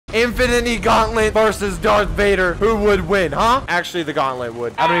Infinity Gauntlet versus Darth Vader. Who would win, huh? Actually, the Gauntlet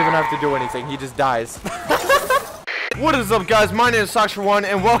would. I don't even have to do anything. He just dies. What is up, guys? My name is Sorcery VR,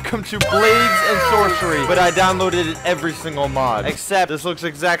 and welcome to Blades and Sorcery. But I downloaded every single mod, except this looks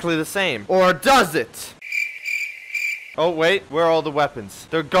exactly the same. Or does it? Oh, wait. Where are all the weapons?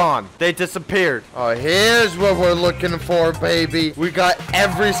 They're gone. They disappeared. Oh, here's what we're looking for, baby. We got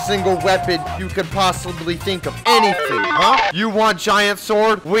every single weapon you could possibly think of. Anything, huh? You want giant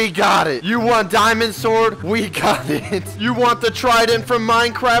sword? We got it. You want diamond sword? We got it. You want the trident from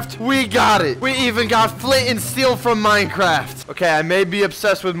Minecraft? We got it. We even got flint and steel from Minecraft. Okay, I may be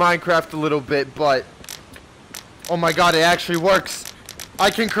obsessed with Minecraft a little bit, but... oh my god, it actually works. I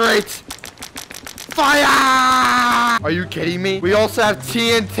can create... fire! Are you kidding me? We also have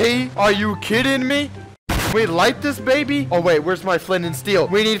TNT? Are you kidding me? Wait, light this baby? Oh wait, where's my flint and steel?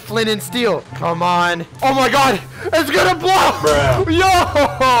 We need flint and steel. Come on. Oh my god, it's gonna blow! Bruh.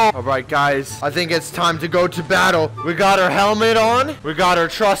 Yo! Alright guys, I think it's time to go to battle. We got our helmet on. We got our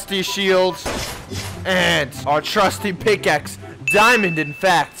trusty shields. And our trusty pickaxe. Diamond, in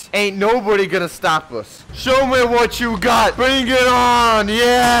fact. Ain't nobody gonna stop us. Show me what you got. Bring it on.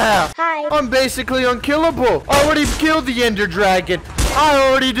 Yeah. Hi. I'm basically unkillable. Already killed the Ender Dragon. I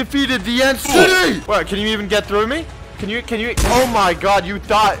already defeated the End City. What? Can you even get through me? Can you? Oh my god, you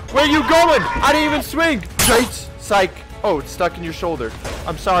thought. Where you going? I didn't even swing. Straight. Psych. Oh, it's stuck in your shoulder.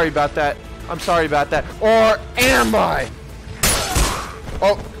 I'm sorry about that. I'm sorry about that. Or am I?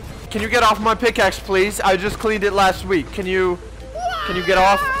 Oh, can you get off my pickaxe, please? I just cleaned it last week. Can you get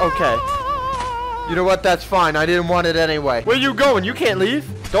off? Okay. You know what? That's fine. I didn't want it anyway. Where you going? You can't leave.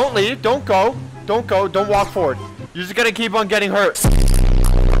 Don't leave. Don't go. Don't go. Don't walk forward. You're just gonna keep on getting hurt.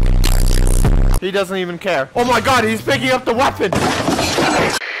 He doesn't even care. Oh my god, he's picking up the weapon.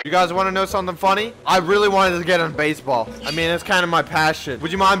 You guys want to know something funny? I really wanted to get on baseball. I mean, it's kind of my passion.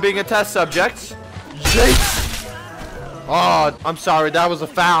 Would you mind being a test subject? Yeet. Oh, I'm sorry. That was a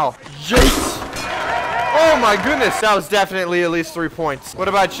foul. Yeet. Oh my goodness, that was definitely at least 3 points. What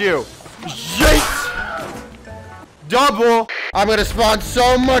about you? Yeet! Double! I'm gonna spawn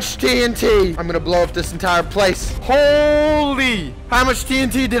so much TNT. I'm gonna blow up this entire place. Holy! How much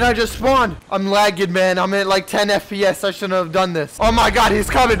TNT did I just spawn? I'm lagging, man. I'm at like 10 FPS. I shouldn't have done this. Oh my god, he's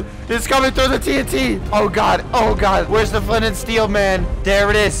coming. He's coming through the TNT. Oh god. Oh god. Where's the flint and steel, man? There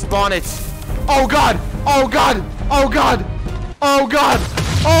it is. Spawn it. Oh god. Oh god. Oh god. Oh god.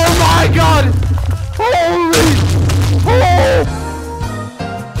 Oh my god. Holy! Oh!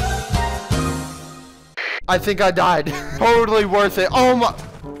 I think I died. Totally worth it. Oh my!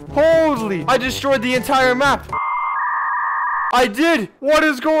 Holy! I destroyed the entire map. I did! What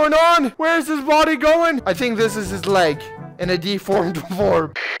is going on? Where's his body going? I think this is his leg in a deformed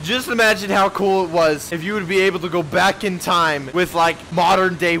form. Just imagine how cool it was if you would be able to go back in time with like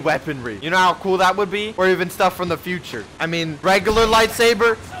modern day weaponry. You know how cool that would be? Or even stuff from the future. I mean, regular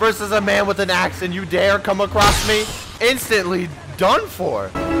lightsaber versus a man with an axe, and you dare come across me? Instantly done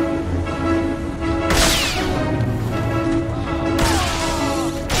for.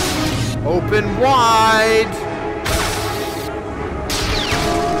 Open wide.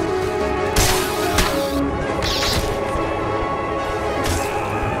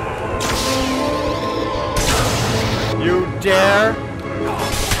 You dare?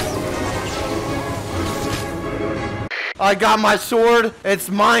 I got my sword. It's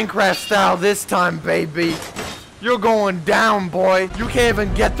Minecraft style this time, baby. You're going down, boy. You can't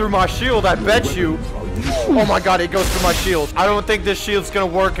even get through my shield, I bet you. Oh my god, it goes through my shield. I don't think this shield's gonna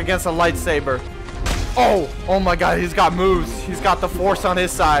work against a lightsaber. Oh my god, he's got moves. He's got the force on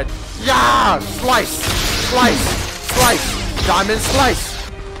his side. Yeah! Slice! Slice! Slice! Diamond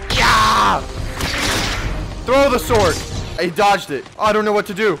slice! Yeah! Throw the sword. He dodged it. I don't know what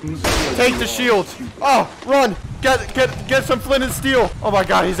to do. Take the shield. Oh, run. Get some flint and steel. Oh my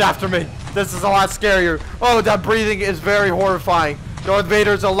god, he's after me. This is a lot scarier. Oh, that breathing is very horrifying. Darth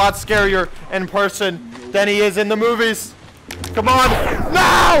Vader's a lot scarier in person than he is in the movies. Come on.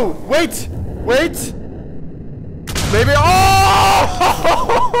 No! Wait. Wait. Maybe. Oh!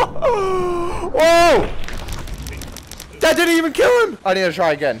 Whoa! That didn't even kill him. I need to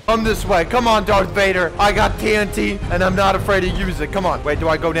try again. Come this way. Come on, Darth Vader. I got TNT, and I'm not afraid to use it. Come on. Wait, do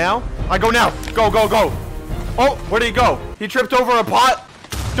I go now? I go now. Go, go, go. Oh, where did he go? He tripped over a pot?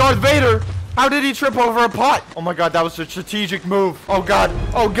 Darth Vader, how did he trip over a pot? Oh my god, that was a strategic move. Oh god.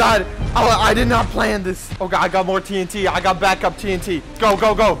 Oh god. Oh, I did not plan this. Oh god, I got more TNT. I got backup TNT. Go,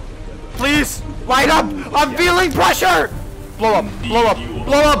 go, go. Please, light up. I'm feeling pressure. Blow up. Blow up.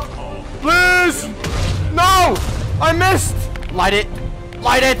 Blow up. Please. No. I missed. Light it.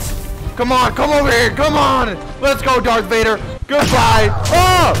 Light it. Come on. Come over here. Come on. Let's go, Darth Vader. Goodbye.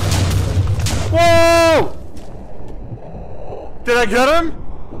 Oh! Whoa! Did I get him?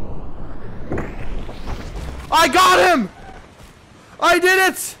 I got him! I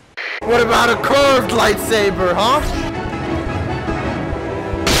did it! What about a curved lightsaber, huh?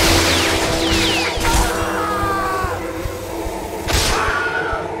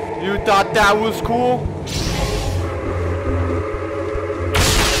 You thought that was cool?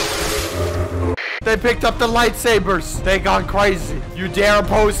 They picked up the lightsabers. They gone crazy. You dare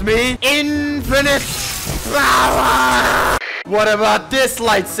oppose me? Infinite power! What about this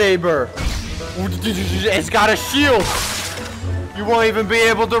lightsaber? It's got a shield. You won't even be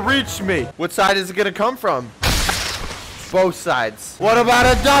able to reach me. What side is it gonna come from? Both sides. What about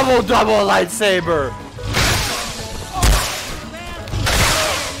a double lightsaber?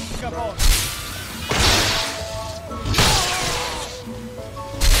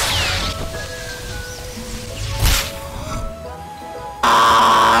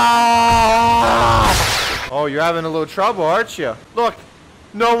 Oh, you're having a little trouble, aren't you? Look,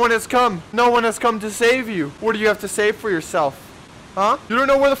 no one has come. No one has come to save you. What do you have to save for yourself? Huh? You don't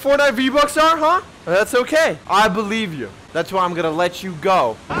know where the Fortnite V-Bucks are, huh? That's okay. I believe you. That's why I'm gonna let you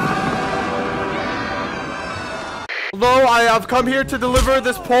go. Hello, I have come here to deliver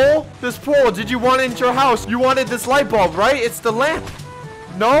this pole. This pole, did you want it in your house? You wanted this light bulb, right? It's the lamp.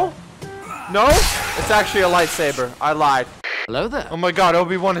 No? No? It's actually a lightsaber. I lied. Hello there. Oh my god,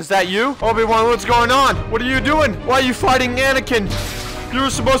 Obi-Wan, is that you? Obi-Wan, what's going on? What are you doing? Why are you fighting Anakin? You were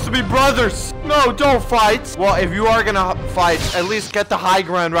supposed to be brothers. No, don't fight. Well, if you are gonna fight, at least get the high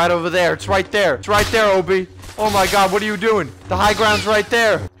ground right over there. It's right there. It's right there, Obi. Oh my god, what are you doing? The high ground's right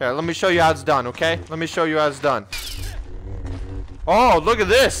there. Here, let me show you how it's done, okay? Let me show you how it's done. Oh, look at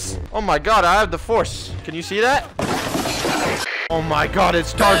this. Oh my god, I have the Force. Can you see that? Oh my god,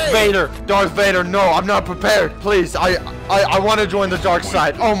 it's Darth Vader. Darth Vader, no, I'm not prepared. Please, I want to join the dark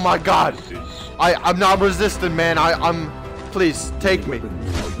side. Oh my god. I'm not resistant, man. Please, take me.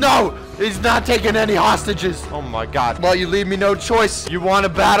 No, he's not taking any hostages. Oh my god. Well, you leave me no choice. You want to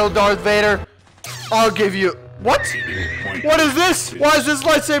battle Darth Vader? I'll give you... What? What is this? Why is this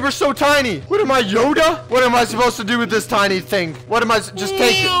lightsaber so tiny? What am I, Yoda? What am I supposed to do with this tiny thing? What am I... Just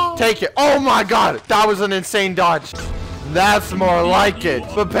take it. Take it. Oh my god. That was an insane dodge. That's more like it.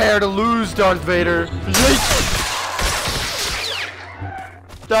 Prepare to lose, Darth Vader.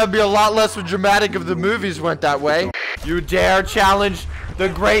 That'd be a lot less dramatic if the movies went that way. You dare challenge the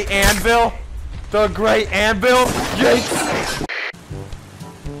Great Anvil? The Great Anvil? Yates!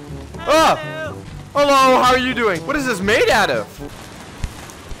 Oh! Hello, how are you doing? What is this made out of?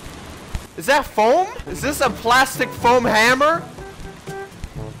 Is that foam? Is this a plastic foam hammer?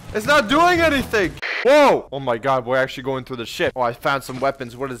 It's not doing anything. Whoa! Oh my god, we're actually going through the ship. Oh, I found some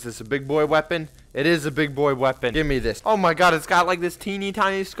weapons. What is this, a big boy weapon? It is a big boy weapon. Give me this. Oh my god, it's got like this teeny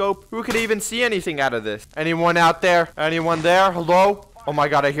tiny scope. Who could even see anything out of this? Anyone out there? Anyone there? Hello? Oh my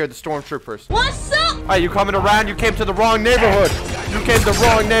god, I hear the stormtroopers. What's up? Hey, you coming around? You came to the wrong neighborhood. You came to the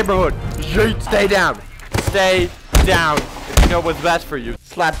wrong neighborhood. Yeet. Stay down. Stay down. If you know what's best for you.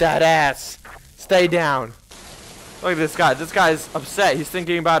 Slap that ass. Stay down. Look at this guy. This guy's upset. He's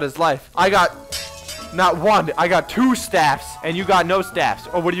thinking about his life. I got not one. I got 2 staffs, and you got no staffs.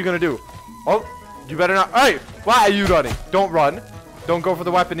 Oh, what are you gonna do? Oh, you better not. Hey, why are you running? Don't run. Don't go for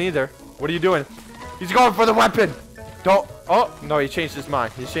the weapon either. What are you doing? He's going for the weapon. Don't. Oh, no, he changed his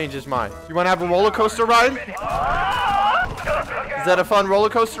mind. He changed his mind. You want to have a roller coaster ride? Is that a fun roller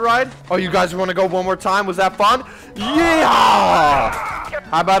coaster ride? Oh, you guys want to go one more time? Was that fun? Yeah!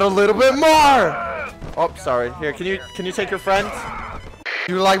 How about a little bit more? Oh, sorry. Here, can you take your friend?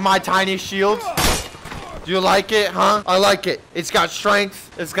 Do you like my tiny shield? Do you like it, huh? I like it. It's got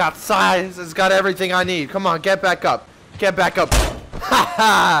strength. It's got size. It's got everything I need. Come on, get back up. Get back up. Ha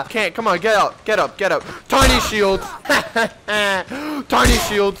ha! Can't. Come on, get up. Get up. Get up. Tiny shield. Tiny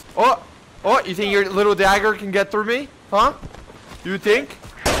shield. Oh, oh! You think your little dagger can get through me? Huh? You think?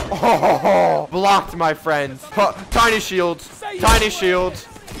 Oh, blocked, my friends. Huh. Tiny shield. Tiny shield.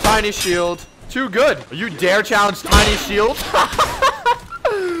 Tiny shield. Too good. You dare challenge Tiny Shield?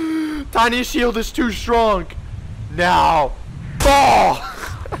 Tiny Shield is too strong. Now, fall.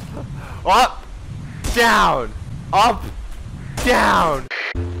 Up, down, up, down.